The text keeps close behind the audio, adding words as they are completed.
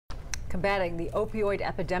Combating the opioid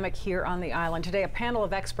epidemic here on the island. Today, a panel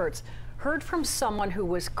of experts heard from someone who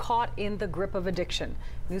was caught in the grip of addiction.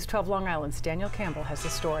 News 12 Long Island's Daniel Campbell has the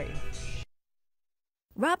story.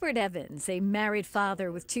 Robert Evans, a married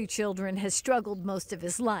father with 2 children, has struggled most of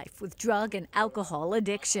his life with drug and alcohol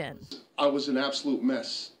addiction. I was an absolute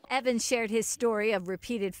mess. Evans shared his story of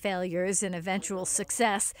repeated failures and eventual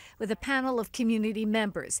success with a panel of community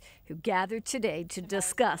members who gathered today to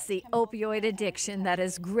discuss the opioid addiction that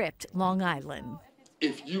has gripped Long Island.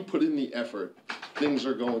 If you put in the effort, things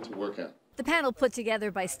are going to work out. The panel, put together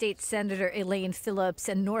by State Senator Elaine Phillips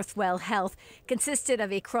and Northwell Health, consisted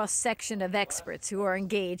of a cross-section of experts who are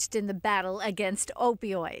engaged in the battle against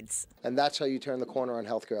opioids. And that's how you turn the corner on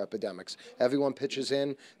healthcare epidemics. Everyone pitches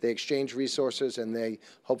in, they exchange resources, and they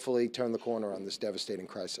hopefully turn the corner on this devastating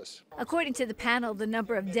crisis. According to the panel, the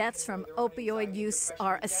number of deaths from opioid use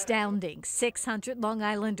are astounding. 600 Long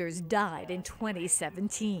Islanders died in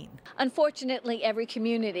 2017. Unfortunately, every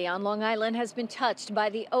community on Long Island has been touched by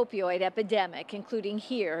the opioid epidemic, including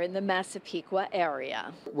here in the Massapequa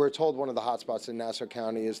area. We're told one of the hotspots in Nassau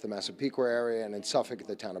County is the Massapequa area, and in Suffolk,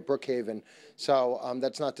 the town of Brookhaven. So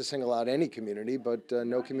that's not to single out any community, but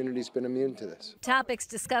no community's been immune to this. Topics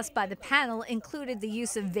discussed by the panel included the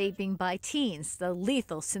use of vaping by teens, the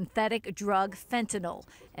lethal synthetic drug fentanyl,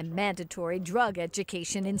 and mandatory drug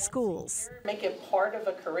education in schools. Make it part of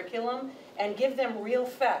a curriculum and give them real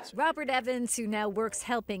facts. Robert Evans, who now works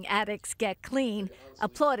helping addicts get clean,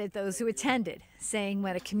 applauded those who attended, saying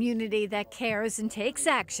when a community that cares and takes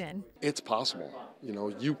action, It's possible. You know,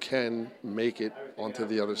 you can make it onto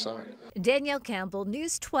the other side. Danielle Campbell,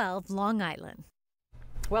 News 12, Long Island.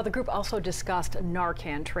 Well, the group also discussed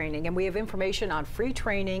Narcan training, and we have information on free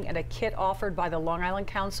training and a kit offered by the Long Island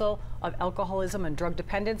Council of Alcoholism and Drug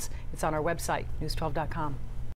Dependence. It's on our website, news12.com.